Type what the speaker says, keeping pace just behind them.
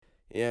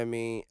Yeah, I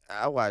mean,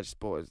 I watch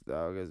sports,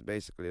 dog. Cause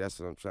basically that's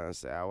what I'm trying to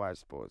say. I watch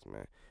sports,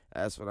 man.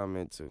 That's what I'm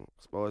into.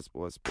 Sports,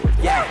 sports, sports.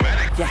 Yeah,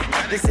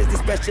 this is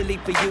especially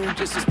for you.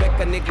 Just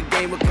respect a nigga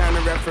game. What kind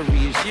of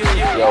referee is you?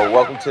 Yo,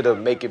 welcome to the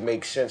Make It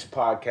Make Sense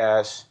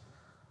podcast.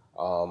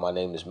 My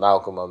name is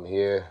Malcolm. I'm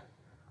here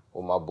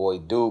with my boy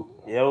Duke.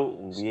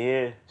 Yo,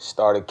 yeah.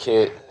 Starter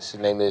Kit. It's the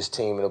name of his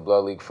team in the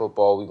Blood League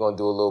football. We're going to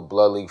do a little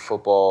Blood League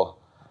football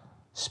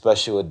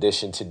special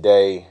edition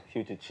today.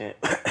 Future champ.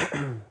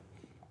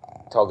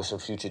 Talking some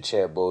future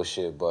champ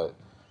bullshit, but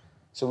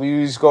so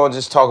we just going to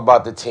just talk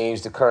about the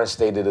teams, the current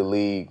state of the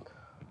league.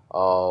 I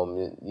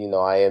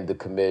am the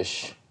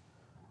commish.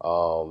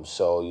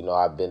 So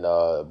I've been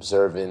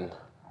observing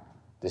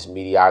this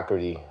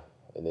mediocrity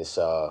and this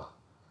a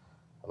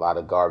lot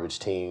of garbage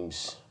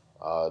teams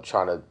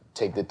trying to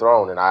take the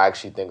throne, and I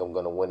actually think I'm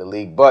going to win the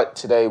league. But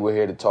today we're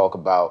here to talk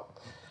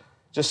about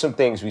just some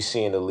things we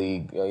see in the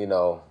league.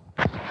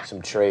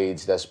 Some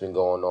trades that's been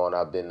going on.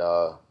 I've been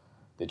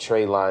the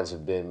trade lines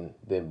have been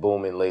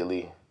booming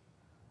lately,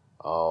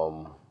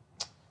 and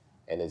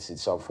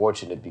it's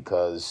unfortunate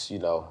because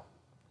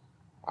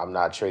I'm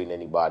not trading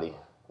anybody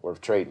worth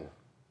trading.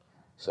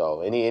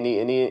 So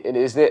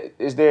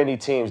is there any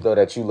teams though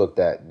that you looked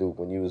at, Duke,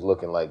 when you was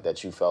looking like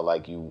that you felt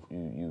like you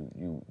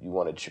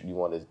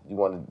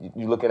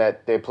looking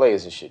at their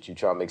players and shit, you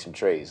try to make some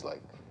trades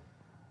like?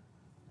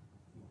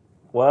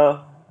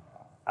 Well,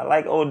 I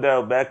like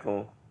Odell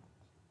Beckham.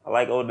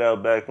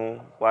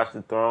 Watch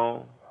the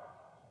Throne.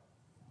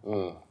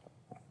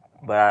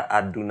 But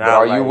I do not. But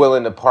are you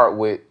willing to part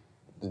with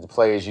the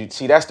players you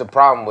see? That's the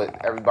problem with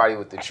everybody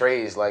with the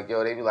trades. Like,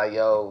 they be like,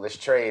 let's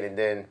trade, and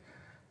then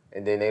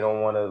they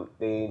don't want to.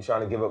 They ain't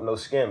trying to give up no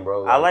skin,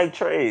 bro. I like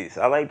trades,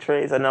 and I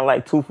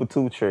like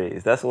 2-for-2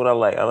 trades. That's what I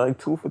like. I like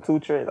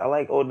 2-for-2 trades. I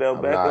like Odell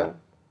Beckham,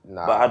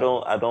 but I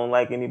don't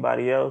like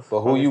anybody else.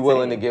 But who you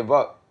willing to give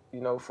up?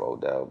 For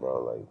Odell,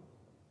 bro? Like,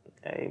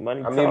 hey,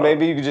 money. I mean,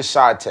 maybe you could just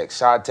side text.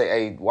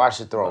 Hey, watch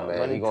the Throne, man.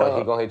 Money He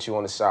gonna hit you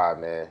on the side,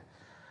 man.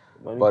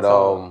 Money But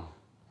talk.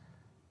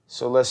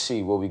 So let's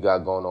see what we got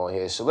going on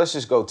here. So let's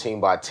just go team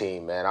by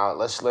team, man.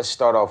 Let's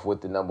start off with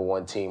the number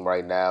one team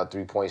right now.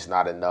 3 points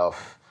not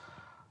enough.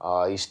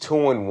 He's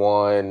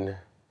 2-1,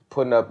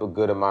 putting up a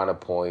good amount of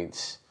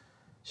points.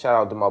 Shout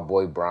out to my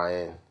boy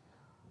Brian.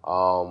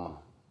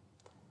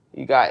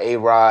 You got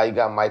A-Rod, you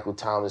got Michael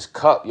Thomas.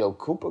 Cup,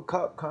 Cooper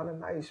Cup, kind of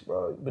nice,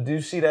 bro. But do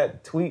you see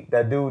that tweet?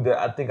 That dude,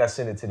 I think I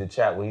sent it to the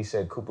chat where he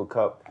said Cooper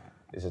Cup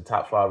is a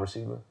top 5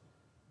 receiver.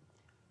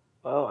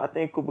 Well, I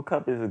think Cooper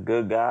Kupp is a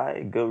good guy,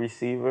 a good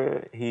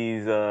receiver.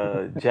 He's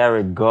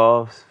Jared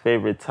Goff's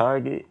favorite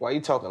target. Why you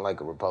talking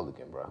like a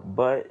Republican, bro?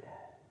 But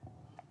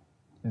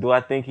do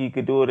I think he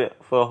could do it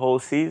for a whole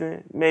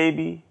season?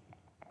 Maybe.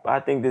 But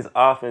I think this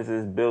offense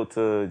is built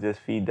to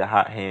just feed the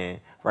hot hand.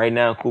 Right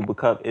now, Cooper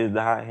Kupp is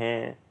the hot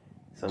hand.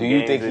 Do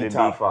you think he's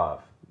top 5?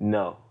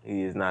 No,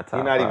 he is not top 5.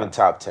 He's not even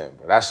top 10,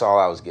 bro. That's all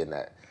I was getting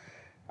at.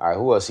 All right,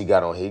 who else he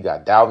got on here? He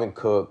got Dalvin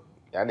Cook.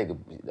 That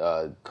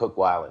nigga Cook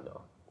wildin', though.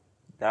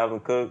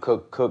 Dalvin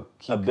Cook. Cook.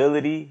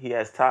 Ability. He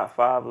has top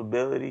 5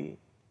 ability.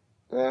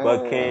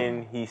 But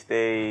can he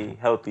stay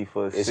healthy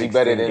for 16 games? Is he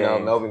better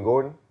than Melvin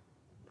Gordon?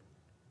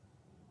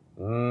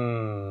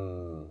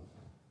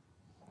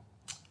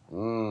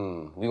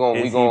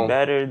 Is he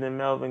better than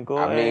Melvin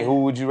Gordon? I mean,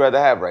 who would you rather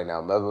have right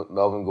now,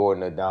 Melvin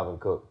Gordon or Dalvin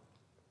Cook?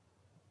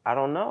 I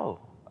don't know.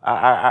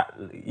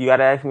 You got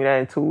to ask me that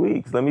in 2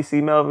 weeks. Let me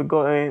see Melvin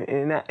Gordon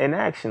in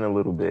action a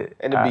little bit.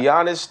 And to be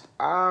honest,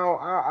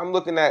 I'm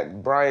looking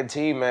at Brian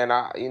T, man.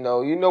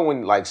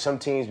 When like some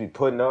teams be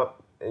putting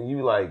up and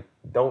you like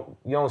you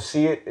don't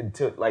see it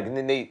until like, and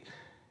then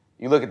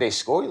you look at their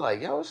score, you're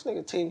like, this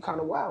nigga team kind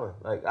of wilding.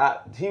 Like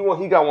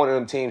he got one of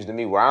them teams to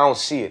me where I don't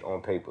see it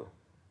on paper,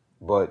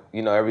 but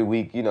every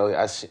week he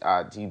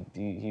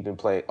been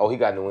playing. Oh, he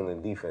got New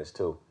England defense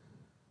too,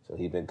 so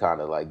he been kind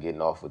of like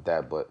getting off with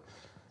that, but.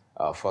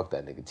 Fuck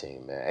that nigga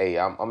team, man. Hey,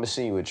 I'm gonna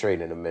see you a trade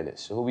in a minute.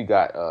 So who we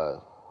got?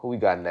 Who we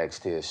got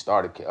next here?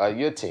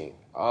 Your team.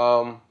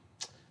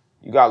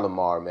 You got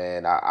Lamar,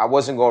 man. I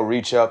wasn't gonna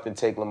reach up and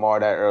take Lamar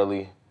that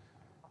early.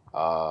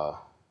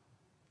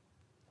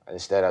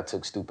 Instead, I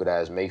took stupid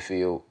ass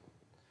Mayfield.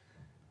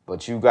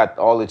 But you got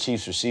all the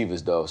Chiefs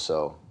receivers though,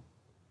 so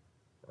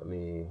I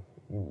mean,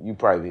 you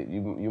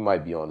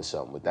might be onto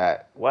something with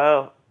that.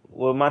 Well,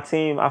 with my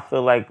team, I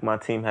feel like my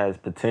team has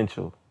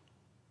potential.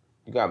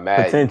 You got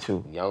mad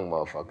potential. Young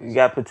motherfuckers. You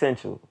got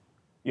potential.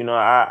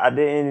 I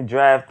didn't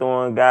draft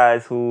on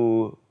guys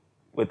who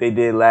what they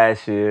did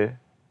last year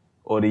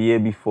or the year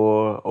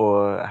before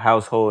or a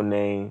household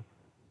name.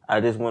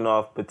 I just went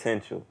off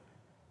potential.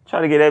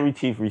 Try to get every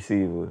Chief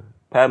receiver.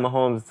 Pat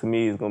Mahomes, to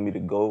me, is going to be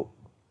the GOAT.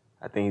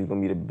 I think he's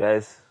going to be the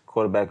best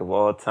quarterback of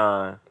all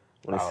time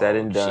when it's said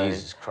and done.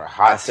 Jesus Christ.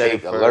 Hot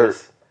take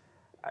alert.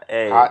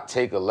 Hey, hot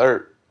take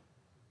alert.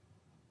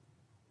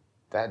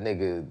 That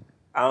nigga...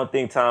 I don't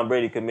think Tom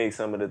Brady could make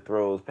some of the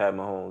throws Pat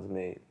Mahomes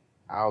made.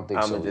 I don't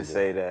think so. I'm going to just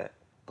say that.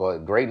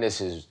 But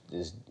greatness is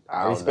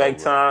I respect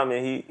know, Tom,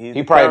 and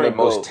he's probably the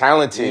most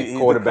talented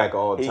quarterback of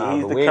all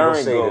time. But we ain't going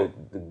to say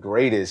the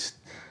greatest.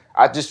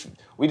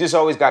 We just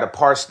always got to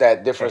parse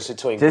that difference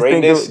between Just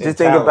greatness and think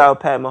talent. about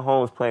Pat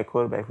Mahomes playing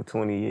quarterback for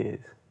 20 years.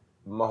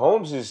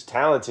 Mahomes is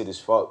talented as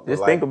fuck.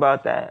 Just think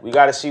about that. We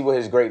got to see what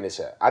his greatness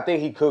at. I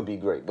think he could be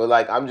great, but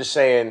like I'm just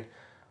saying,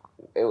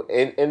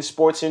 in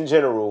sports in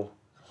general,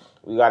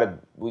 we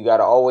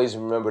gotta always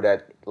remember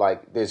that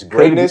like there's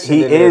greatness.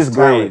 He and then is there's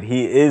great. talent.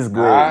 He is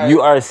great. Alright.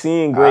 You are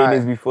seeing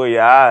greatness before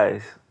your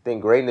eyes. I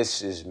think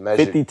greatness is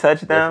measured. 50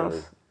 touchdowns.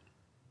 Differently.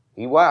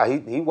 He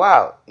wild. He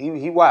wild.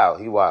 He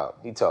wild. He wild.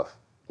 He tough.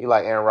 He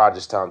like Aaron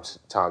Rodgers times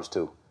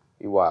two.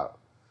 He wild.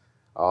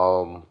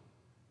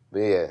 But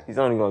yeah. He's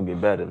only gonna get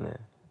better, man.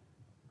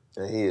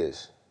 And he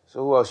is.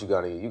 So who else you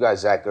got in here? You got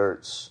Zach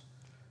Ertz.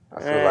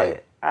 I feel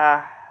like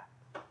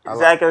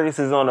Zach Ertz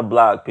is on the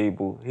block,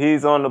 people.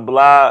 He's on the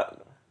block.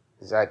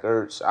 Zach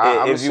Ertz.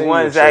 If you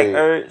want Zach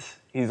Ertz,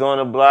 he's on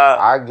the block.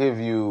 I give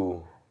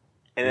you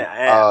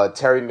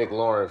Terry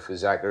McLaurin for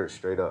Zach Ertz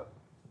straight up.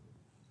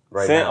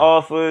 Send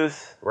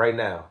offers. Right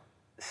now.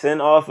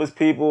 Send offers,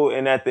 people,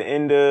 and at the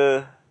end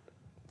of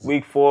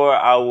week 4,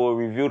 I will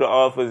review the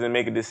offers and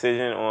make a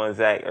decision on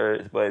Zach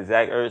Ertz. But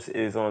Zach Ertz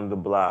is on the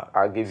block.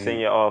 I'll give you Send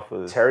your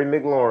offers. Terry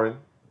McLaurin.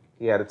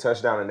 He had a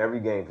touchdown in every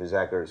game for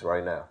Zach Ertz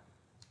right now.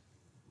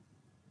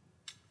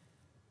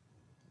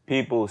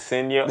 People,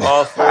 send your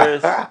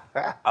offers.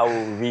 I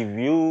will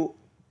review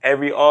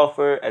every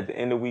offer at the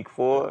end of week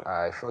 4.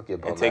 All right, fuck your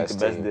bum and take the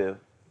best team. deal.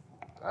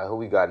 All right, who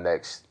we got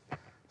next?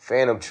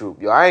 Phantom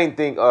Troop. Yo, I didn't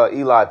think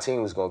Eli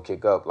team was gonna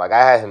kick up. Like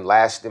I had him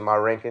last in my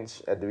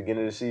rankings at the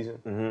beginning of the season.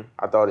 Mm-hmm.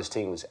 I thought his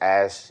team was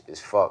ass as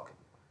fuck.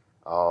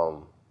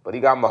 But he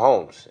got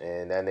Mahomes,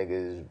 and that nigga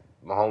is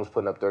Mahomes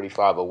putting up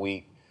 35 a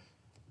week.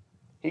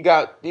 He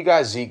got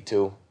Zeke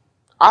too.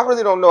 I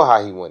really don't know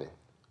how he winning.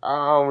 I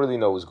don't really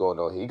know what's going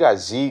on here. He got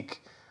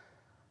Zeke,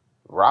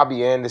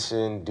 Robbie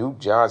Anderson, Duke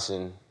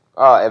Johnson,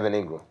 Evan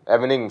Ingram.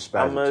 Evan Ingram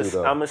spazzing too,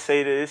 though. I'm going to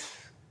say this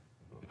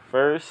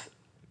first.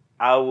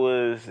 I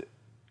was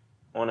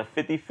on a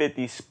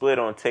 50-50 split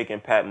on taking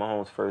Pat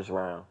Mahomes first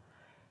round.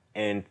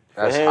 And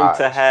for him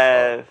to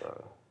have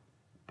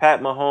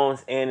Pat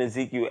Mahomes and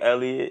Ezekiel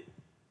Elliott,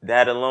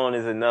 that alone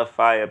is enough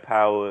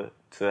firepower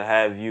to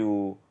have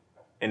you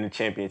in the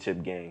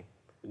championship game.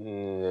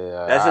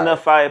 Yeah, That's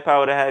enough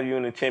firepower to have you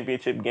in the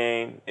championship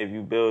game if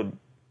you build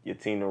your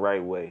team the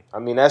right way. I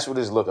mean, that's what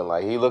it's looking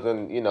like. He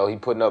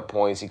putting up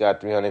points. He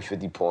got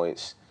 350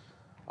 points.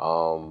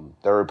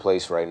 Third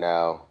place right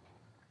now.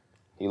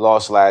 He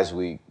lost last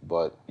week,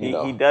 but he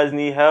does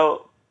need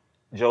help.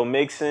 Joe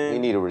Mixon. He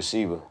need a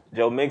receiver.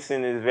 Joe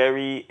Mixon is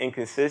very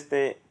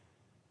inconsistent.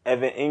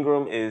 Evan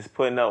Ingram is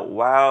putting up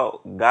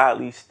wild,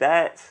 godly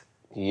stats.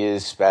 He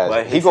is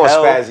spazzing. He's going to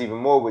spaz even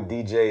more with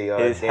DJ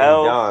Danny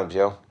Dimes,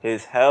 yo.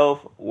 His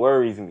health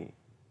worries me.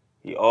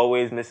 He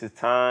always misses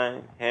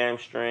time,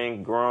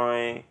 hamstring,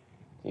 groin.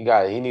 He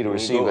need a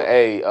receiver.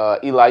 Hey,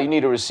 Eli, you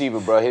need a receiver,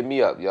 bro. Hit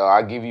me up, yo.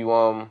 I'll give you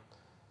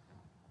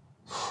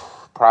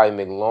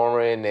probably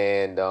McLaurin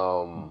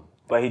and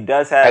But he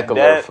does have Eckler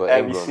depth for at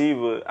Ingram.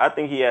 receiver. I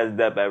think he has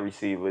depth at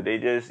receiver. They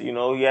just, he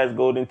has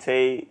Golden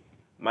Tate.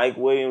 Mike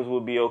Williams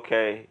will be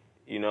okay.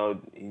 He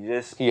hurt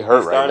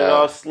right started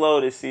now. off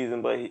slow this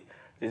season, but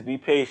just be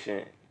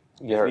patient.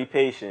 Be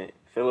patient.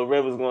 Phillip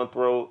Rivers going to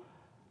throw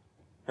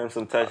him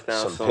some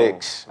touchdowns soon.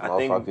 Picks. I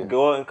think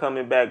Gordon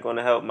coming back going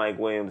to help Mike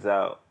Williams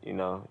out. He's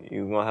going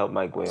to help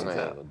Mike Williams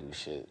out. Gonna do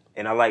shit.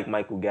 And I like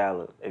Michael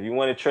Gallup. If you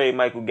want to trade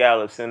Michael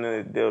Gallup, send him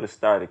a deal to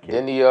Starkit.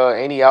 Didn't he,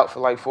 ain't he out for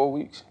like 4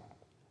 weeks?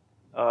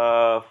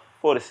 4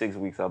 to 6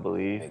 weeks, I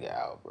believe. Nigga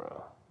out,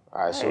 bro.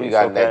 All right, so we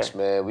got next,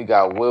 man. We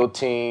got Will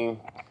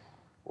Team,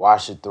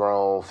 Watch the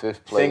Throne,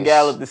 5th place. Send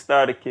Gallup to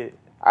Starkit.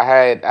 I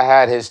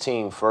had his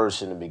team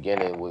first in the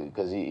beginning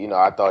because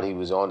I thought he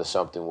was on to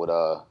something with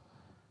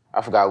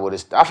I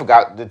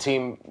forgot the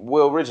team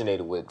Will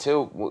originated with.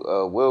 Till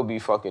Will be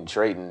fucking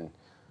trading.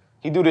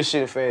 He do this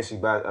shit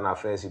in our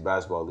fantasy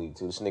basketball league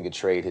too. This nigga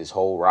trade his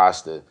whole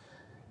roster.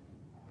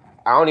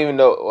 I don't even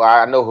know. Well,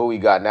 I know who he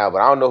got now,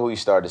 but I don't know who he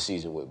started the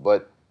season with.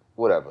 But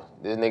whatever.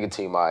 This nigga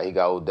team out. He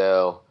got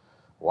Odell,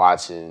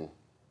 Watson,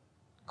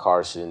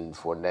 Carson,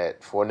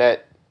 Fournette.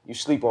 You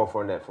sleep on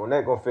Fournette.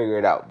 Fournette gonna figure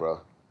it out,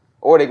 bro.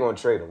 Or they gonna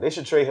trade him. They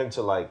should trade him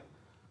to like.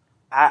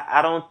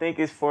 I don't think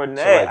it's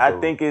Fournette. I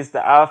think it's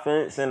the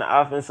offense and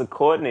the offensive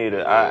coordinator.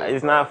 Yeah,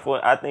 it's not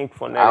for. I think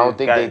Fournette. I don't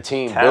think they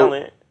team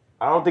talent. Built.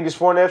 I don't think it's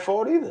Fournette's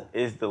fault either.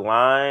 It's the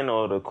line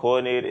or the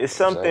coordinator. It's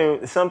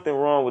something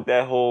wrong with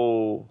that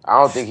whole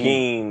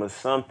scheme or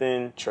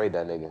something. Trade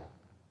that nigga.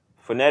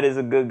 Fournette is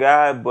a good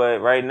guy, but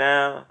right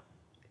now,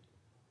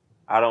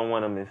 I don't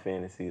want him in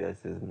fantasy.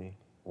 That's just me.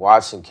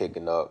 Watson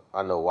kicking up.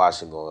 I know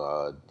Watson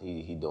going.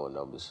 He doing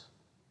numbers.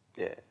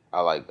 Yeah.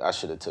 I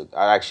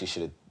actually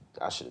should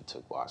have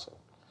took Watson.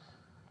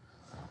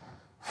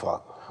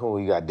 Fuck. Who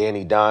you got?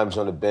 Danny Dimes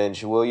on the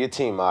bench. Well, your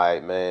team, all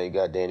right, man. You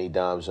got Danny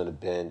Dimes on the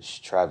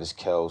bench. Travis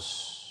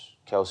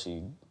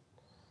Kelce,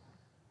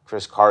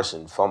 Chris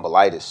Carson,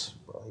 fumbleitis.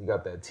 Bro, you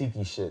got that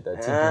Tiki shit, that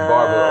Tiki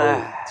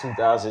Barber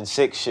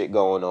 2006 shit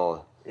going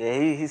on. Yeah,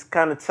 he's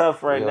kind of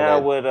tough right now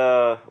with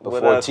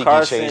Tiki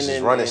Carson changed his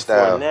and running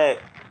style. Fournette.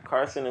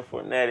 Carson and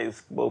Fournette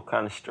is both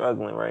kind of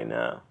struggling right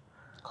now.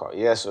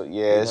 Yes, You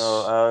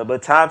know,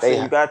 but Thompson,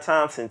 They- you got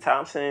Thompson.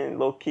 Thompson,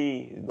 low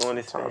key, is doing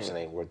his Thompson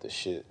thing. ain't worth the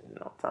shit. You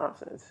know,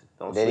 Thompson's.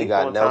 Don't Then he sleep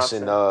got on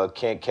Nelson. Thompson.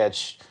 Can't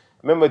catch.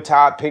 Remember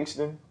Todd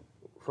Pinkston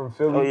from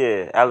Philly? Oh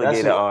yeah,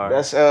 alligator R.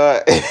 That's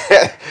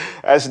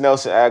that's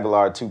Nelson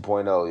Aguilar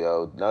 2.0,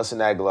 yo.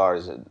 Nelson Aguilar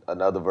is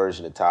another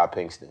version of Todd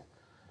Pinkston.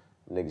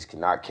 Niggas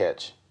cannot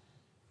catch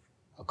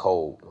a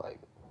cold. Like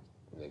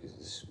niggas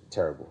is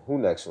terrible. Who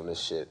next on this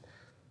shit?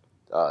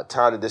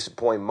 Time to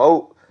disappoint.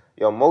 Mo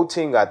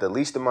team got the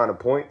least amount of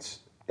points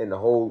in the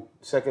whole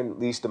second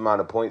least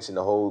amount of points in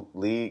the whole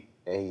league,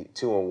 and he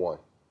 2-1.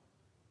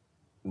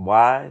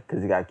 Why?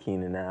 Because he got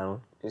Keenan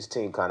Allen. His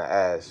team kind of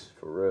ass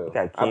for real. He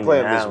got I Keenan play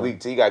him this Allen. week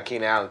too. He got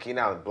Keenan Allen.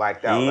 Keenan Allen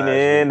blacked out last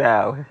Keenan week.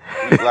 Allen.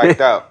 He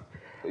blacked out.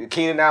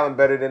 Keenan Allen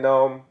better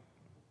than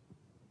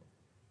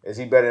Is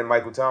he better than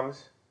Michael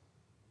Thomas?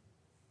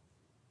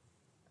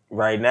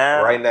 Right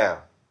now? Right now.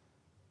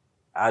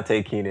 I'll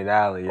take Keenan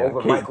Allen. Yo.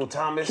 Over Michael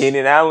Thomas?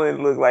 Keenan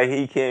Allen look like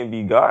he can't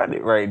be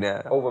guarded right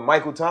now. Over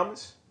Michael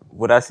Thomas?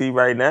 What I see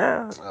right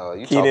now,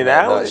 You Keenan talking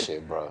that Allen. nut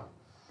shit, bro.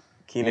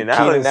 Keenan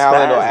Allen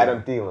spazzing. or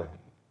Adam Thielen?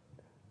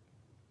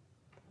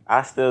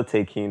 I still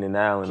take Keenan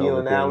Allen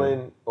over Keenan Thielen.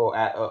 Allen or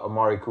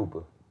Amari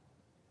Cooper?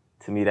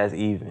 To me, that's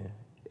even.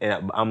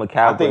 And I'm a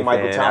Cowboy I think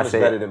Michael fan. Thomas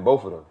better than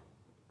both of them.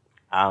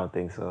 I don't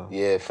think so.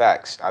 Yeah,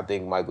 facts. I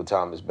think Michael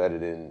Thomas better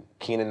than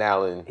Keenan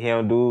Allen. He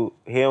don't do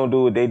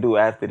what they do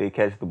after they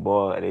catch the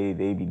ball. They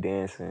be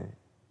dancing.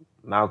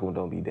 Malcolm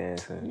don't be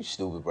dancing. You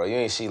stupid, bro. You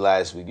ain't see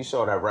last week. You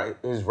saw that right?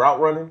 His route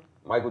running.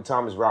 Michael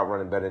Thomas route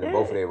running better than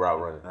both of their route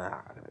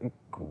running.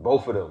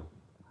 Both of them.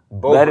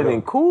 Better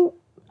than Coop?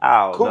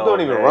 Coop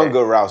don't even run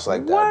good routes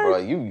like that, bro.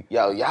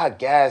 Y'all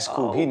gas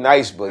Coop. He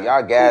nice, but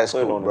y'all gas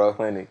Coop, bro.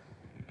 Clinic.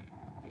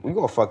 We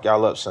gonna fuck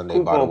y'all up Sunday,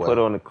 Coop by the gonna way. put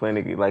on the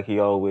clinic like he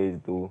always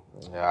do.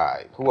 All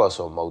right. Who else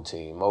on Mo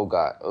team? Mo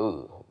got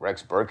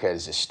Rex Burkhead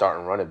is just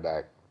starting running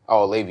back.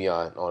 Oh,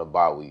 Le'Veon on a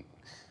bye week.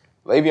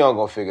 Le'Veon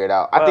gonna figure it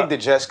out. I think the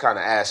Jets kind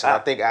of ass, and I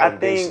think Adam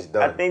Gase is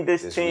done. I think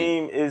this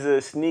team week. is a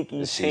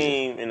sneaky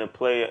team in the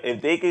play.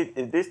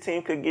 If this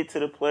team could get to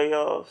the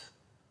playoffs,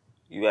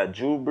 you got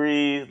Drew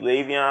Brees,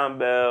 Le'Veon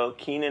Bell,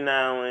 Keenan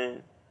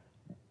Allen.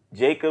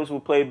 Jacobs will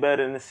play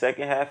better in the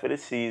second half of the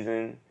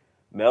season.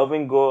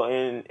 Melvin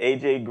Gordon,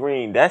 AJ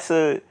Green.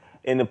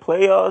 In the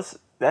playoffs,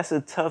 that's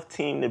a tough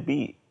team to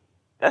beat.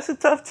 That's a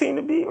tough team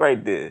to beat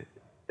right there.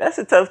 That's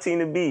a tough team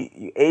to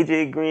beat.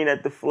 AJ Green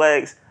at the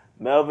flex,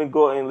 Melvin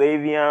Gordon,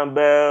 Le'Veon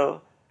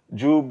Bell,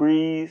 Drew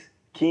Brees,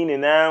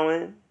 Keenan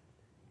Allen.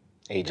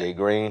 AJ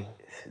Green.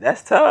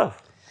 That's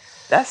tough.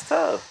 That's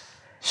tough.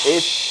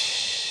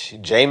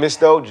 Jameis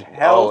though.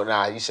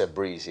 Health, you said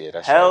Breeze here.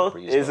 That's health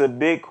right. Breeze, is a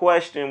big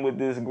question with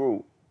this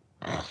group.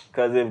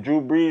 Because if Drew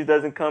Brees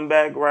doesn't come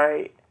back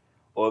right,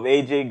 or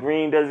if AJ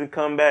Green doesn't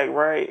come back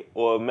right,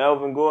 or if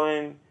Melvin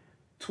Gordon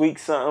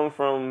tweaks something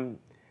from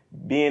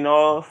being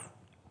off.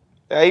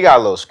 Yeah, he got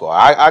a little score.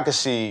 I could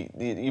see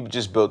you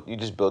just built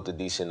a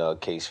decent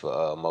case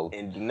for Mo.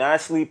 And do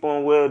not sleep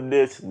on Will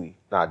Disley.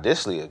 Nah,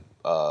 Disley,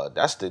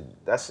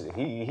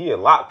 he a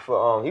lock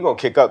for he gonna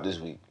kick up this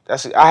week.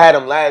 I had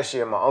him last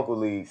year in my uncle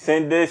league.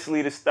 Send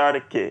Disley to start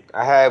a kick.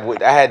 I had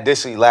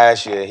Disley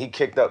last year. He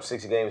kicked up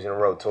 6 games in a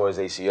row towards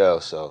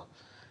ACL, so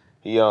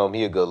he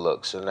a good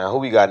look. So now who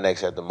we got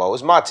next at the Mo?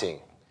 It's my team.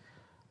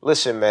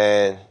 Listen,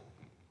 man,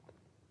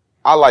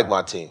 I like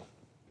my team,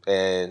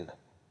 and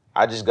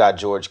I just got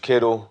George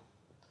Kittle,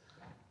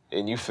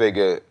 and you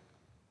figure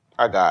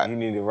I got. You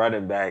need a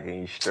running back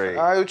and you straight.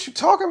 All right, what you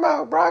talking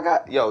about, bro?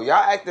 Y'all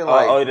acting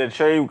like. The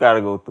trade you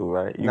gotta go through,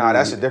 right?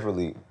 That's a different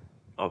league.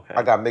 Okay.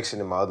 I got Mixon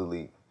in my other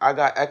league. I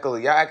got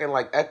Eckler. Y'all acting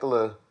like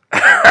Eckler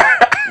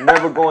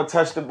never going to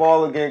touch the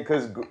ball again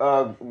because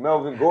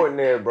Melvin Gordon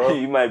there, bro.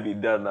 You might be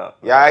done up.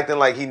 Y'all acting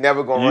like he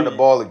never going to run the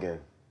ball again.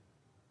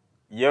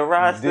 Your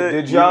roster.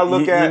 Did y'all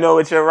look at? You know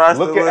what your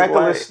roster look at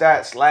Eckler's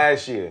like? stats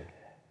last year.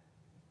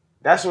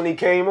 That's when he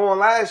came on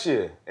last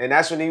year, and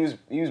that's when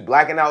he was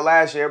blacking out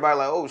last year. Everybody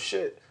like, oh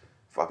shit,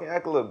 fucking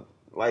Eckler,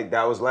 like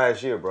that was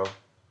last year, bro.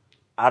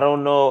 I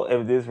don't know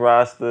if this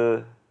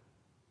roster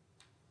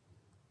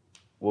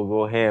will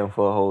go ham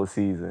for a whole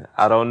season.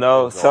 I don't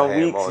know. Some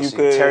weeks you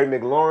could. Terry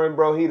McLaurin,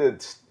 bro,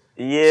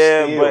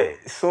 Yeah, steal.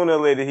 but sooner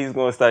or later he's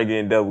gonna start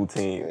getting double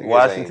teamed.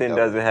 Washington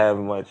doesn't have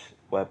much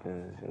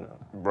weapons, you know.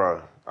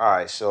 Bro, all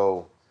right.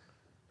 So,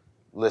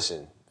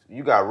 listen,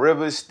 you got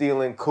Rivers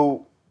stealing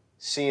Coop,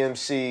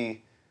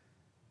 CMC,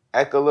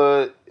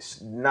 Eckler.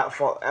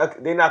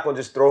 They're not gonna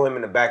just throw him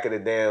in the back of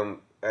the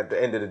at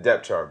the end of the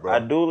depth chart, bro. I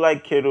do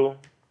like Kittle.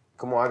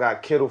 Come on, I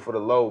got Kittle for the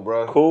low,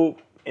 bro. Coop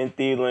and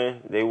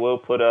Thielen, they will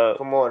put up.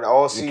 Come on,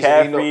 all season.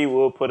 McCaffrey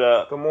will put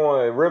up. Come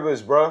on,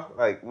 Rivers, bro.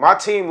 Like, my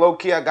team,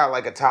 low-key, I got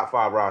like a top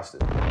 5 roster.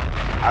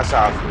 That's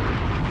how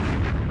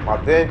I feel. My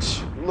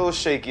bench, a little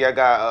shaky. I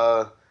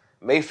got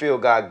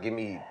Mayfield got to give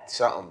me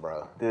something,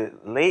 bro.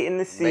 Late in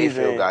the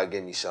season, Mayfield got to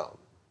give me something.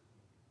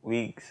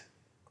 Weeks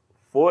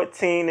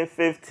 14 and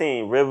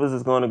 15, Rivers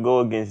is going to go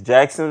against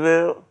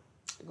Jacksonville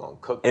They're going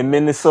to cook. and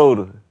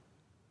Minnesota.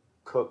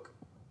 Cook.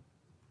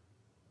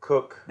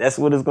 Cook. That's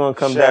what it's gonna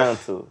come Chef. down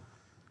to.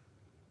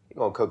 He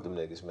gonna cook them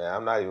niggas, man.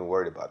 I'm not even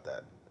worried about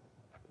that.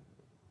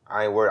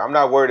 I ain't worried. I'm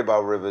not worried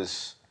about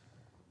Rivers.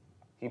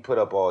 He put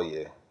up all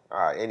year. All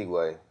right.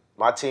 Anyway,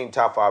 my team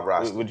top 5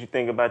 roster. What you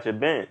think about your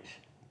bench?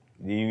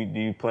 Do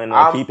you plan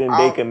on keeping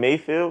Baker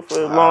Mayfield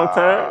for a long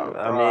term?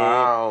 Bro,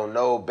 I don't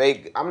know.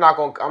 Bake. I'm not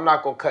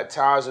gonna cut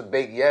ties with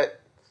Bake yet.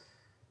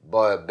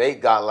 But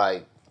Bake got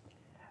like,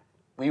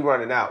 we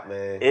running out,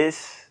 man.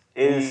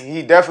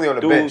 He definitely on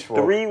the bench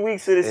for 3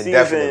 weeks of the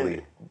indefinitely.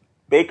 season.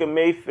 Baker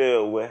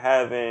Mayfield with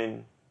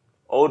having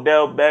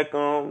Odell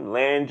Beckham,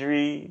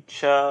 Landry,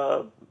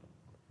 Chubb,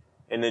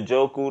 and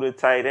Njoku, the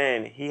tight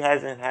end. He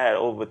hasn't had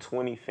over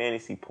 20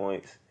 fantasy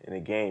points in a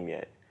game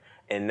yet,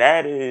 and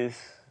that is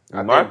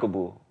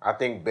remarkable. I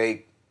think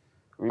Bake.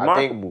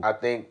 Remarkable. I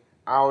think.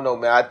 I don't know,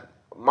 man.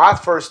 My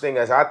first thing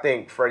is I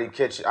think Freddie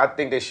Kitchen. I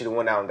think they should have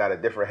went out and got a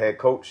different head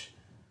coach,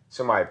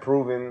 somebody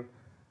proven.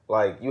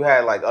 Like you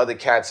had like other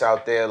cats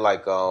out there,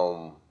 like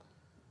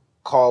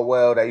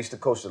Caldwell that used to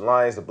coach the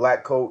Lions, the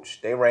black coach.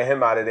 They ran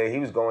him out of there. He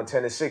was going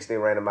 10-6. They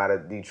ran him out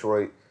of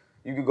Detroit.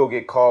 You could go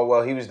get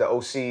Caldwell. He was the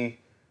OC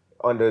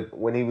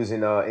when he was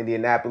in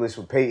Indianapolis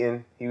with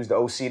Peyton. He was the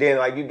OC then.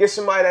 Like you get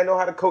somebody that know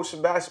how to coach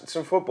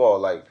some football,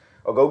 like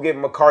or go get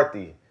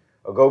McCarthy,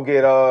 or go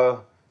get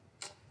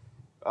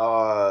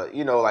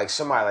like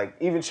somebody like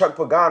even Chuck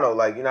Pagano.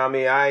 Like you know what I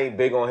mean. I ain't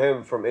big on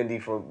him from Indy,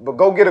 but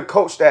go get a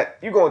coach that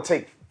you gonna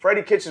take.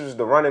 Freddie Kitchens was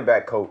the running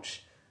back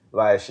coach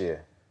last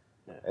year.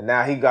 And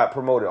now he got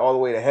promoted all the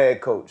way to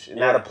head coach. And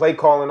now the play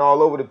calling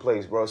all over the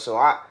place, bro. So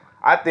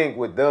I think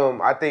with them,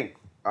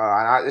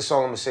 that's all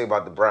I'm going to say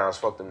about the Browns.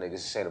 Fuck them niggas.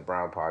 This ain't a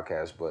Brown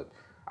podcast. But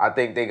I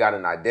think they got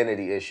an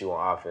identity issue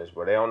on offense,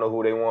 bro. They don't know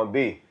who they want to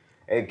be.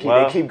 And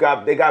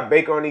they got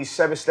Baker on these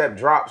 7-step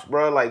drops,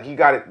 bro. Like he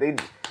got it.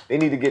 They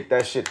need to get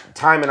that shit.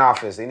 Time and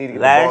offense. They need to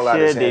get the ball out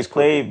of his hands. Last year they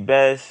played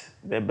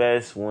their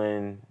best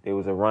when there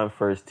was a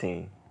run-first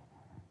team.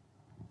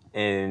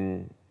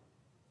 And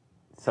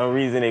some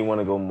reason they want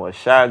to go more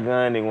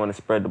shotgun. They want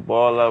to spread the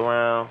ball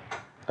around.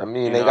 I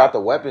mean, they got the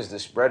weapons to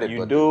spread it.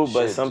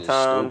 But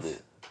sometimes you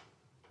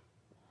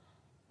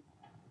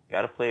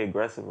got to play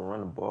aggressive and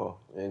run the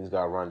ball. Niggas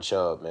got to run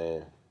Chubb,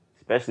 man.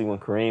 Especially when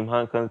Kareem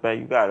Hunt comes back,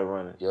 you got to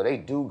run it. Yo, they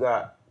do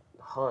got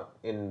Hunt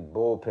in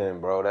bullpen,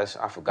 bro. I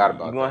forgot about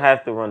that. You're going to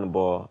have to run the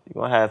ball. You're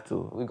going to have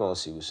to. We're going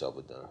to see what's up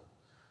with them.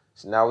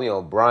 So now we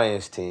on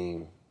Brian's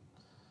team.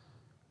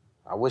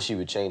 I wish he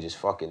would change his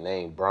fucking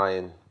name.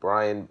 Brian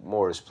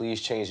Morris, please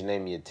change the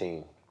name of your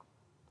team.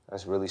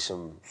 That's really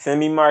some... Send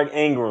me Mark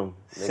Ingram.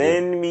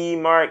 Send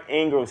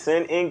Ingram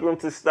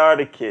to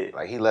Starkit.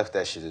 Like, he left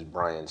that shit as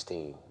Brian's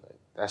team. Like,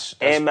 that's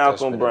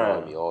Malcolm been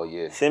Brown. Me all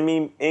year. Send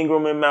me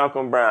Ingram and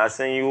Malcolm Brown. I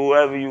send you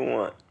whoever you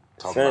want.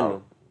 Send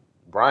them.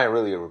 Brian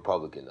really a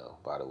Republican, though,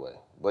 by the way.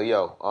 But,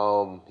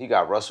 yo, he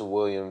got Russell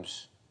Wilson,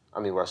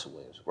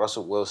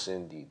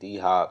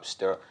 D-Hop,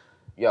 Sterling.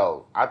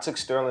 Yo, I took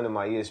Sterling in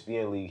my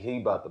ESPN league. He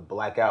about to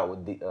black out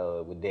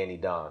with Danny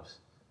Dimes.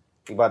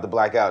 He about to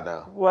black out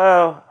now.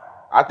 Well,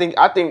 I think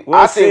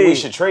we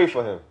should trade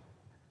for him.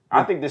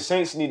 I think the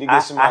Saints need to get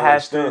somebody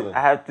like Sterling.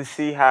 I have to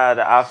see how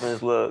the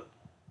offense look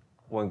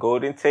when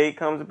Golden Tate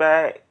comes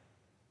back,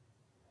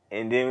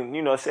 and then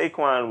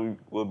Saquon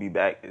will be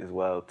back as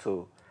well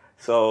too.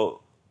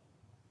 So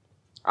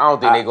I don't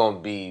think they're gonna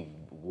be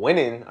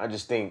winning. I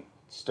just think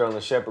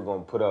Sterling Shepard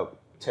gonna put up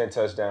 10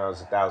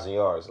 touchdowns, 1,000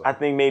 yards. I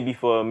think maybe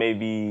for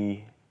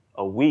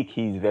a week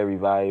he's very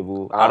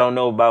valuable. I don't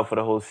know about for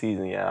the whole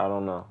season yet. I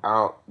don't know.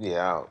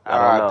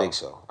 I think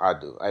so. I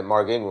do. Like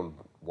Mark Ingram,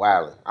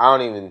 wilding.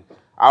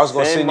 I was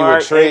gonna send you a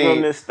trade.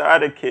 Ingram to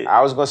Starkit.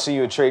 I was gonna send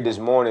you a trade this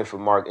morning for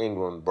Mark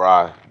Ingram,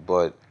 brah,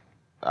 but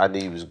I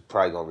knew he was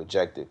probably gonna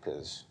reject it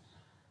because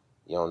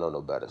you don't know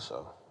no better.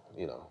 So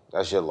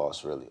that's your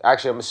loss, really.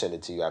 Actually, I'm gonna send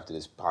it to you after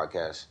this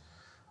podcast.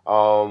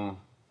 Who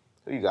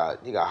you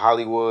got? You got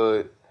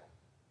Hollywood.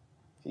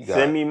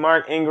 Send me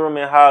Mark Ingram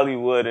and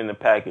Hollywood in the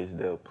package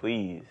deal,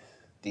 please.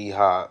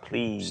 D-Hop,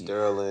 please.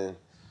 Sterling,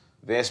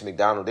 Vance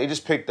McDonald. They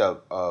just picked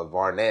up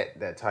Varnett,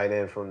 that tight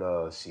end from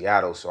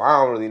Seattle. So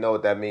I don't really know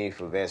what that means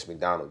for Vance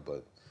McDonald,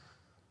 but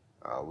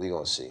we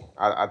gonna see.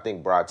 I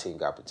think Broad team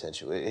got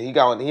potential. He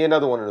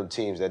another one of them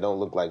teams that don't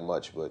look like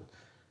much, but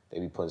they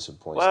be putting some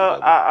points together.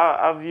 Well,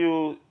 I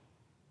view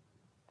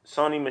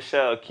Sony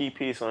Michel a key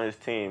piece on his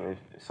team.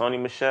 Sony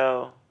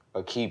Michel.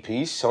 A key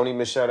piece? Sony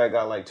Michel that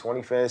got like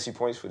 20 fantasy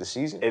points for the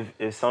season?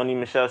 If Sony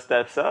Michel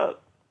steps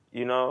up,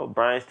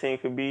 Brian's team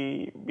could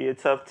be a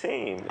tough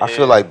team. I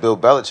feel like Bill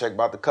Belichick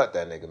about to cut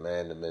that nigga,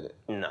 man, in a minute.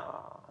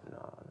 No.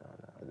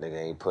 That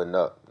nigga ain't putting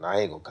up. I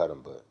ain't gonna cut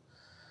him, but...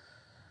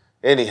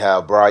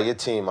 Anyhow, bro, your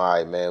team, all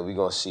right, man. We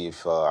gonna see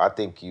if... I don't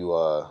think you...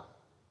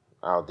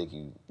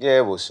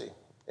 Yeah, we'll see.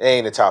 It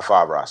ain't the top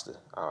 5 roster.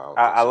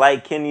 I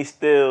like Kenny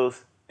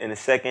Stills in the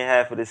second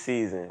half of the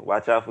season.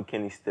 Watch out for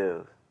Kenny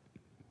Stills.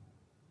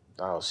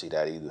 I don't see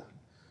that either.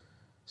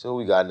 So who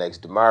we got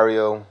next?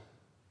 DeMario.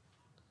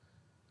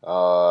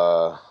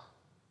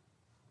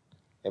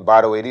 And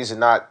by the way, these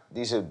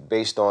are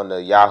based on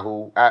the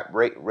Yahoo app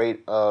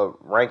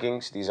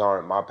rankings. These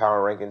aren't my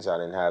power rankings. I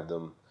didn't have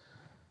them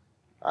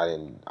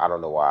I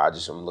don't know why.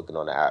 I'm looking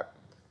on the app.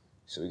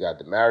 So we got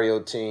the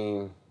Mario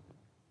team.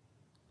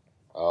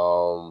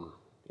 You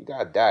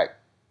got Dak.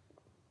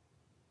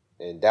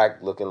 And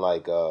Dak looking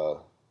like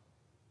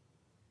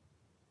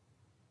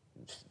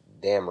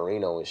Dan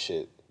Marino and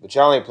shit. But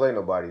y'all ain't played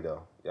nobody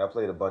though. Y'all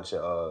played a bunch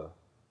of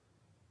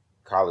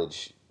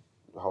college.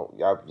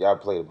 Y'all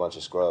played a bunch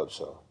of scrubs.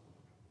 So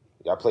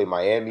y'all played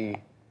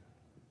Miami,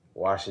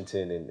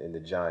 Washington, and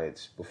the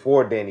Giants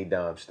before Danny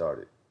Dimes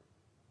started.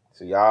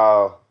 So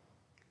y'all.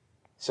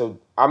 So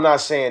I'm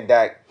not saying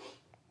Dak.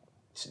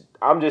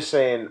 I'm just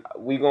saying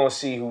we gonna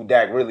see who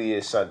Dak really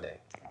is Sunday.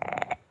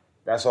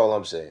 That's all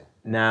I'm saying.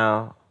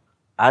 Now,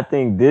 I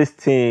think this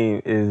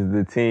team is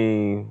the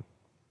team.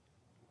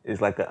 Is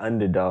like an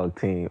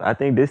underdog team. I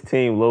think this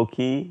team, low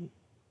key,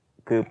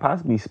 could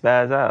possibly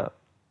spaz out.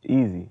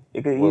 Easy.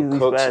 It could Well, easily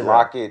Cooks, spaz out.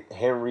 Lockett,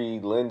 Henry,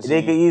 Lindsey.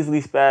 They could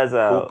easily spaz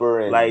out.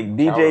 Cooper and like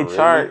DJ Calvin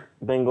Chark Ridley.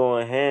 been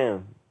going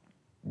ham.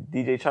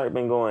 DJ Chark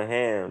been going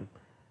ham.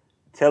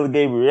 Taylor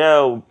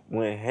Gabriel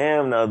went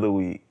ham the other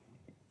week.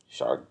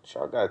 Shark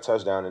got a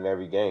touchdown in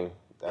every game.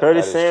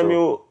 Curtis that is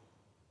Samuel true.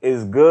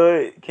 is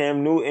good.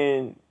 Cam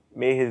Newton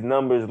made his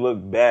numbers look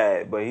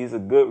bad, but he's a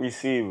good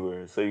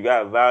receiver. So you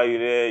got value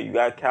there. You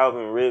got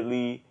Calvin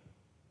Ridley,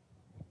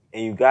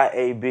 and you got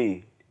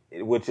AB,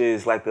 which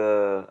is like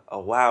a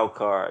wild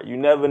card. You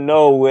never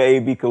know where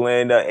AB could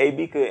end up.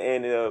 AB could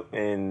end up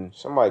in.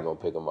 Somebody gonna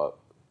pick him up.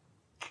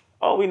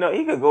 Oh, we know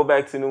he could go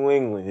back to New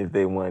England if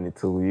they wanted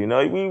to. You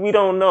know, we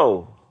don't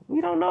know.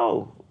 We don't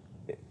know.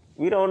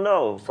 We don't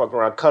know. Fuck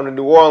around, come to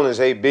New Orleans,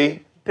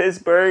 AB.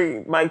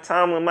 Pittsburgh, Mike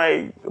Tomlin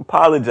might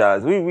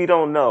apologize. We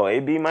don't know.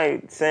 AB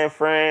might San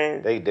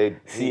Fran,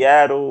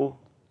 Seattle,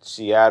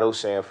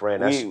 San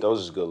Fran.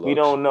 Those is good looks. We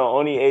don't know.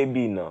 Only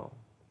AB know.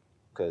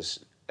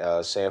 Because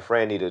San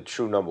Fran need a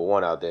true number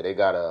one out there. They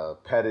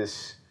got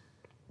Pettis,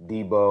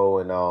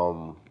 Debo, and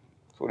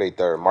who they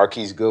third?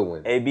 Marquise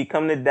Goodwin. AB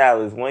come to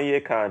Dallas, 1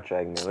 year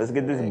contract, man. Let's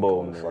get this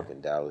bowl, man.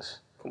 Fucking Dallas.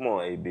 Come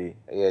on, AB.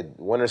 Yeah,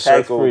 winner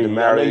Tax circle. free.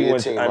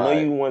 I know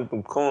you want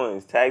some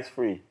coins, tax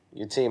free.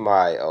 Your team,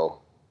 alright.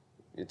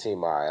 Your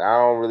team, alright. I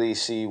don't really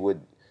see what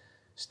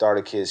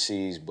Starter Kid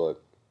sees,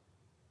 but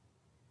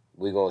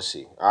we gonna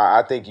see.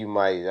 I think you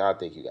might. I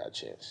think you got a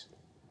chance.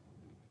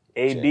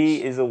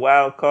 AB is a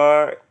wild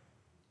card.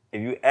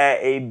 If you add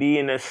AB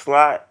in the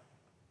slot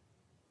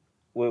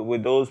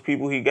with those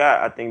people he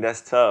got, I think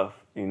that's tough.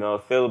 You know,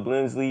 Philip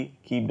Lindsay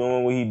keep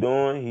doing what he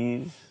doing.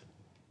 He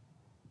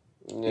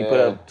put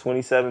up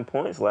 27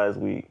 points last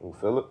week. Who,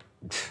 Philip?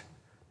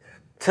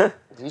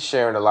 He's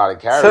sharing a lot of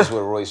carries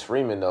with Royce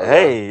Freeman, though.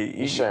 Hey,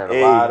 he's sharing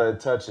a lot of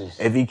touches.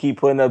 If he keep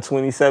putting up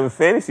 27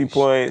 fantasy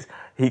points,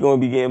 he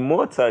gonna be getting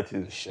more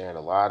touches. He's sharing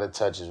a lot of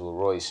touches with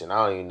Royce, and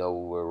I don't even know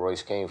where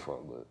Royce came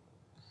from. But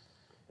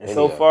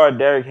so far,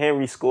 Derrick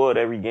Henry scored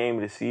every game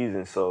of the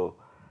season. So,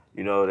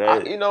 you know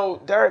that.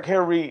 Derrick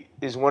Henry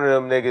is one of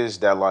them niggas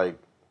that like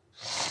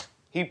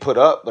he put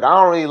up, but I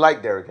don't really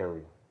like Derrick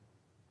Henry,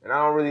 and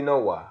I don't really know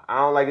why. I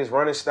don't like his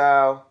running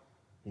style.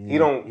 He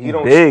don't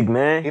big,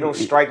 man. He don't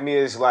strike me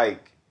as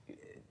like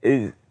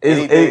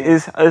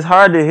it's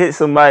hard to hit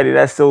somebody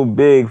that's so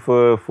big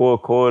for 4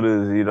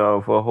 quarters, you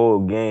know, for a whole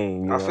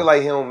game. I feel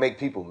like he don't make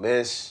people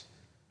miss.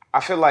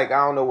 I feel like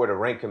I don't know where to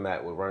rank him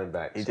at with running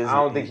backs. I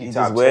don't think he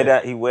top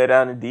 10. He wear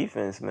down the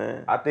defense,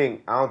 man. I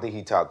don't think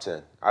he top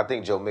 10. I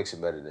think Joe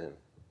Mixon better than him.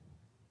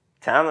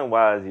 Talent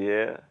wise,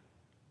 yeah.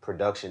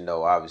 Production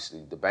though,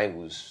 obviously the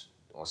Bengals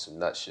on some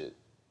nut shit.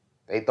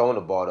 They throwing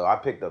the ball though. I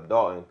picked up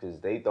Dalton because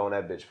they throwing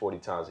that bitch 40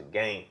 times a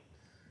game.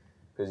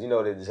 Because you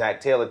know that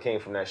Zach Taylor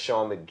came from that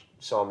Sean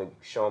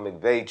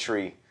McVay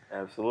tree.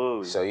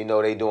 Absolutely. So you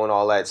know they doing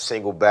all that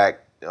single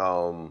back,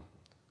 12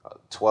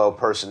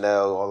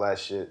 personnel, all that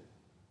shit.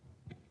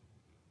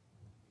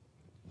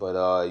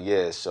 But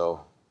yeah,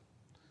 so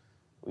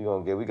we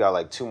got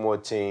like 2 more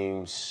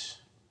teams.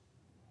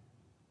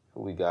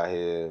 Who we got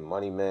here?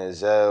 Money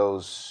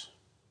Manziel's.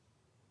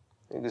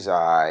 I think it's all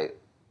right.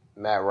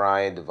 Matt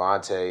Ryan,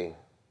 Devontae.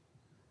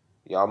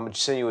 Y'all, I'm going to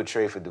send you a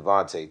trade for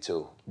Devontae,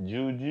 too.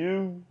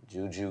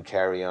 Juju,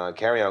 carry on.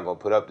 Carry on going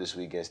to put up this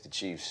week against the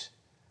Chiefs.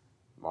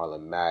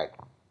 Marlon Mack.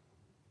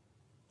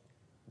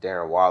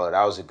 Darren Waller.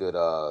 That was a good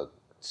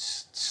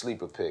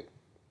sleeper pick.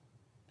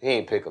 He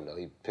ain't pick him, though.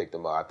 He picked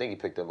him up. I think he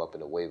picked him up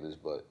in the waivers,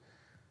 but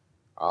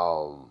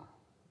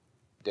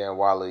Darren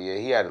Waller, yeah,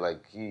 he had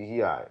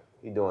he all right.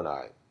 He doing all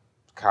right.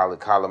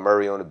 Kyler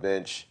Murray on the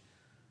bench.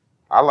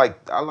 I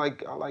like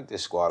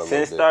this squad a little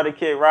bit. Since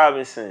Starkit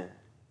Robinson.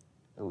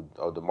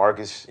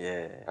 DeMarcus?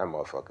 Yeah. That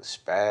motherfucker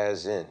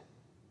spazzing.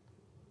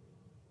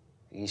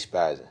 He's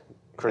spazzing.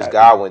 Chris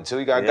Godwin, too.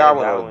 He got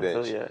Godwin on the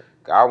bench. Too, yeah.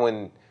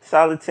 Godwin.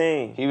 Solid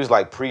team. He was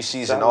like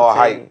preseason all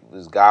hype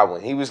was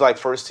Godwin. He was like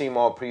first team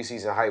all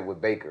preseason hype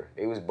with Baker.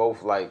 They was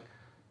both like,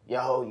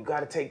 yo, you got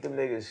to take them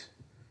niggas.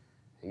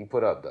 He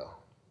put up, though.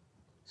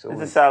 So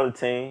It's a solid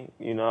team.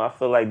 You know, I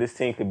feel like this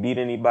team could beat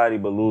anybody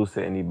but lose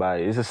to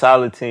anybody. It's a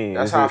solid team.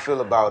 that's how I feel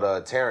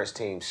about Terrence's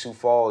team. Sioux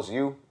Falls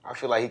U. I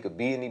feel like he could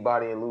beat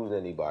anybody and lose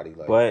anybody.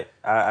 Like, But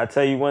I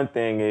tell you one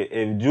thing: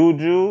 if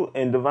Juju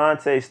and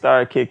Devontae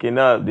start kicking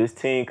up, this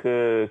team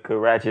could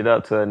ratchet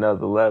up to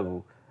another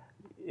level.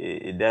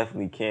 It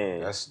definitely can.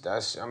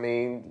 that's. I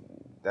mean,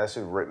 that's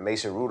a,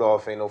 Mason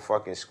Rudolph ain't no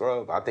fucking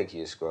scrub. I think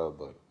he a scrub,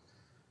 but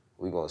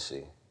we gonna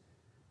see.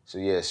 So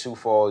yeah, Sioux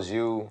Falls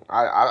U.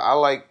 I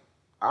like.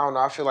 I don't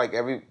know. I feel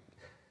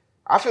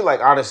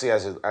like honestly,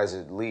 as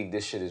a league,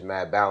 this shit is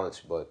mad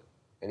balanced. But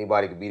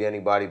anybody could beat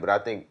anybody. But I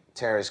think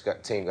Terrence's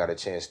team got a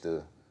chance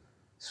to.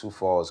 Sioux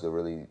Falls could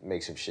really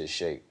make some shit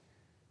shake.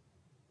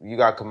 You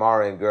got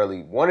Kamara and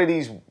Gurley. One of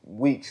these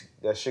weeks,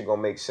 that shit gonna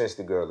make sense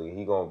to Gurley.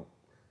 He gonna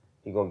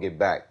get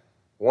back.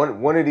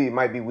 One of these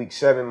might be week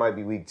 7, might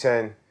be week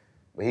 10,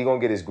 but he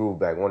gonna get his groove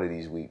back one of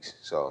these weeks.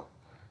 So,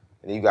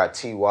 and you got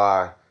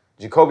Ty.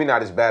 Jacoby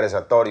not as bad as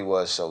I thought he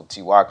was. So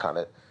Ty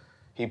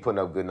he putting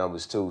up good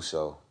numbers too.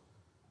 So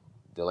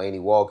Delaney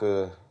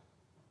Walker,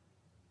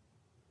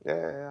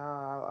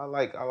 yeah, I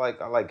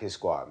like his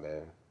squad,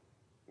 man.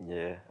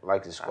 Yeah, I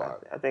like his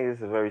squad. I think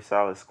it's a very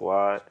solid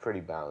squad. It's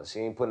pretty balanced. He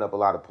ain't putting up a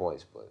lot of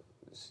points, but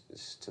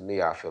it's to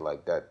me, I feel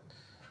like that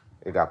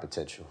it got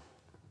potential.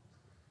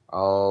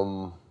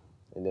 And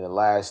then the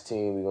last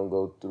team we're gonna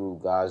go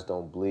through, guys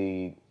don't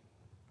bleed.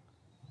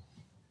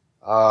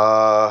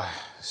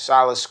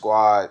 Solid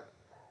squad.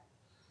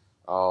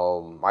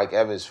 Mike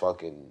Evans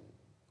fucking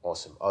on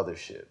some other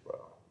shit, bro.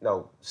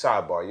 No,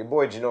 sidebar. Your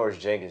boy Janoris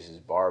Jenkins is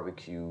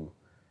barbecue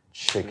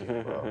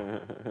chicken, bro.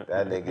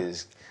 That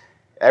nigga's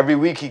every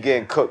week he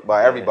getting cooked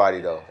by everybody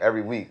though.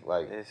 Every week,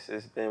 like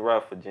It's been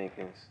rough for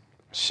Jenkins.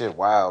 shit,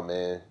 wild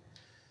man.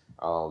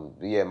 But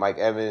yeah, Mike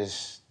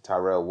Evans,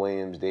 Tyrell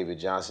Williams, David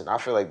Johnson. I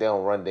feel like they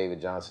don't run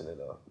David Johnson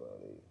enough, bro.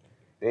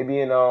 They be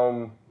in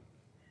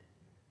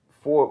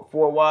four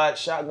wide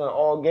shotgun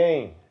all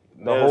game.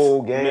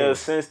 Whole game. Mel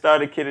Sin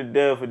started kid of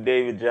death for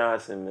David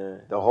Johnson,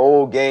 man. The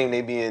whole game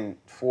they be in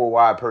 4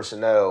 wide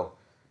personnel,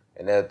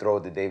 and they'll throw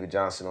it to David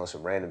Johnson on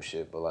some random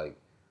shit. But like,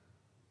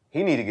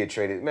 he need to get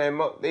traded, man.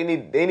 They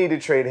need to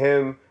trade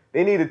him.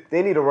 They need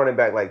a running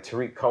back like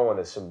Tariq Cohen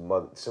or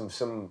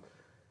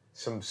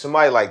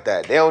somebody like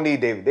that. They don't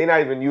need David. They're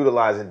not even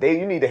utilizing.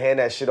 You need to hand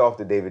that shit off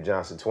to David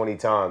Johnson 20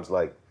 times.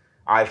 Like,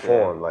 I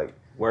form. Like,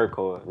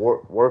 Workhorse.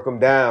 Work him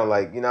down.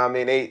 Like, you know what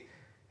I mean?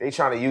 They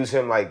trying to use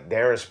him like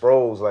Darren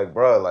Sproles. Like,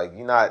 bro, like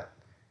he not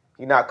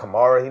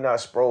Kamara. He not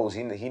Sproles.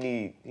 He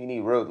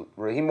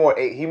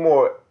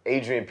more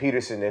Adrian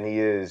Peterson than he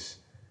is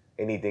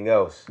anything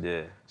else.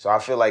 Yeah. So I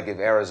feel like if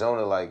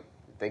Arizona, like,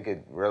 they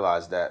could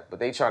realize that. But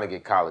they trying to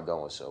get Kyler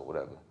going, so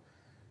whatever.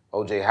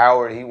 O.J.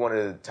 Howard, he one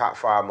of the top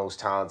 5 most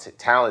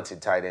talented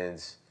tight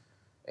ends,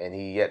 and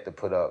he yet to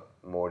put up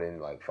more than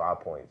like 5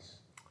 points,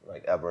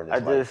 like ever in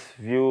his life. I just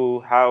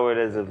view Howard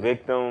as a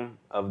victim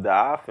of the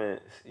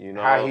offense, you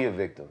know. How he a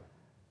victim?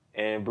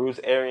 And Bruce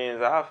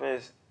Arians'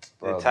 offense,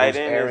 Bro, the tight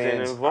Bruce end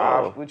Arians, isn't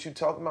involved. What you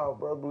talking about,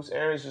 bro? Bruce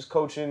Arians was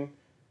coaching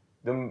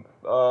them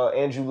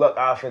Andrew Luck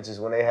offenses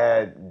when they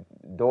had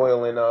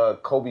Doyle and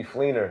Kobe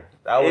Fleener.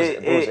 That was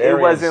Bruce Arians. It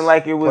wasn't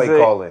like it was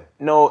calling.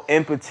 No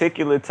in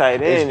particular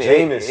tight end. It's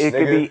Jameis, it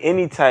could be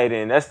any tight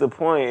end. That's the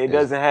point. It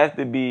doesn't have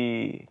to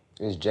be.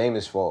 It's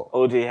Jameis' fault.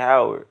 O.J.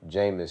 Howard.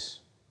 Jameis.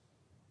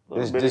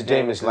 This Jameis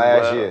Jameis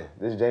last year.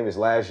 This Jameis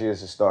last year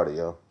is a starter,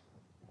 yo.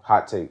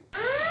 Hot take.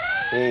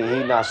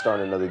 He not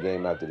starting another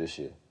game after this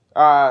year.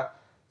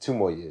 2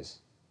 more years.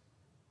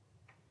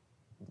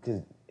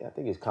 Because I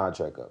think his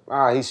contract up.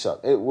 He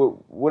sucked.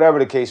 Whatever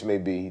the case may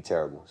be, he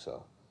terrible.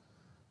 So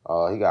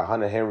he got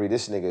Hunter Henry.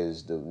 This nigga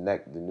is the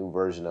new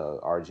version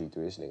of RG3.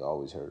 This nigga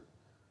always hurt.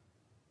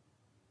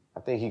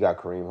 I think he got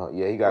Kareem Hunt.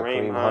 Yeah, he got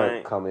Kareem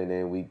Hunt coming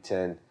in week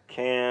 10.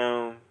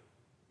 Cam.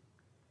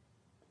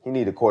 He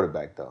need a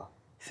quarterback though.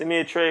 Send me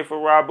a trade for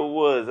Robert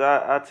Woods.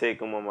 I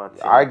take him on my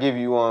team. I give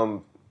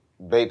you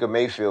Baker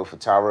Mayfield for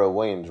Tyrell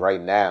Williams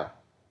right now.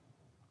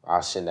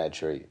 I'll send that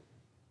trade.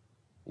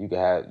 You can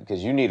have,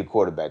 because you need a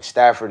quarterback.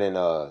 Stafford.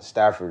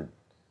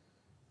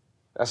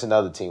 That's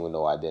another team with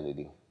no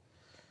identity.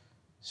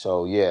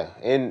 So yeah,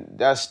 and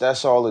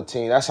that's all the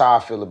team. That's how I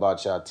feel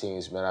about y'all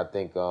teams, man. I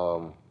think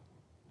the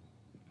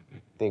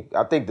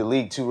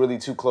league really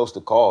too close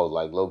to call,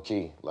 like low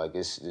key. Like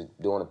it's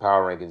doing the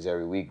power rankings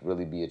every week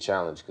really be a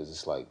challenge because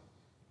it's like,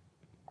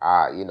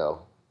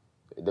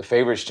 the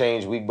favorites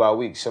change week by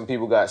week. Some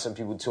people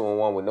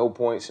 2-1 with no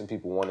points. Some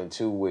people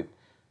 1-2 with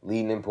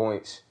leading in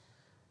points.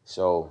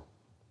 So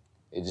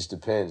it just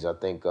depends. I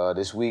think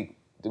this week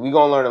we're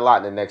gonna learn a lot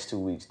in the next 2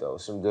 weeks though.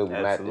 There's some good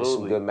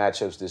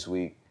matchups this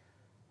week.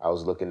 I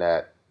was looking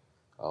at.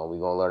 We're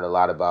gonna learn a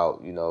lot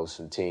about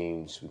some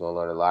teams. We're gonna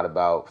learn a lot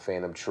about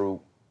Phantom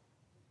Troop.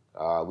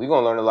 We're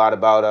gonna learn a lot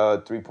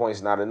about 3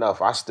 points not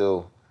enough. I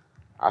still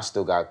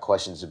got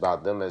questions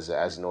about them as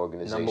an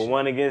organization. Number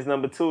 1 against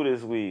number 2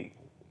 this week.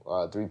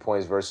 3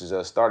 points versus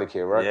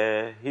Starkit, right?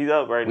 Yeah, he's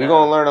up right now. We're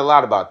gonna learn a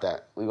lot about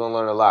that. We're gonna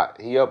learn a lot.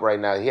 He up right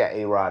now. He had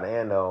A-Rod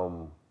and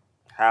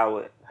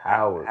Howard.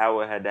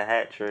 Howard had the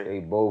hat trick. They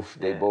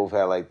both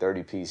had like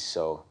 30 pieces.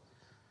 So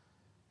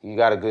he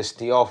got a good.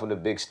 He off with a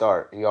big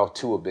start. He off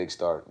to a big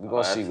start. We're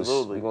gonna see what's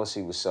up with We're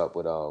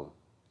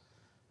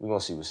gonna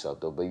see what's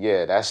up though. But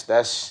yeah, that's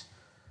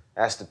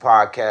the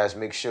podcast.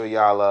 Make sure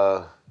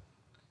y'all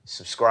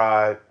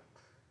subscribe.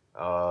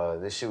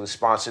 This shit was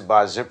sponsored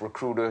by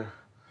ZipRecruiter,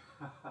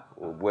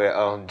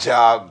 where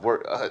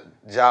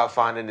job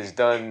finding is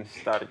done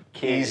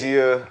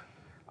easier.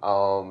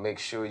 Make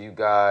sure you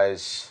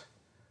guys.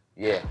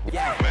 Yeah.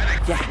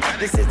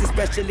 This is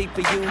especially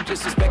for you.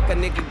 Just respect a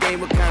nigga game.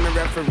 What kind of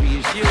referee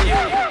is you?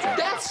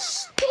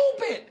 That's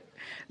stupid.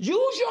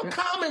 Use your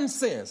common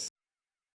sense.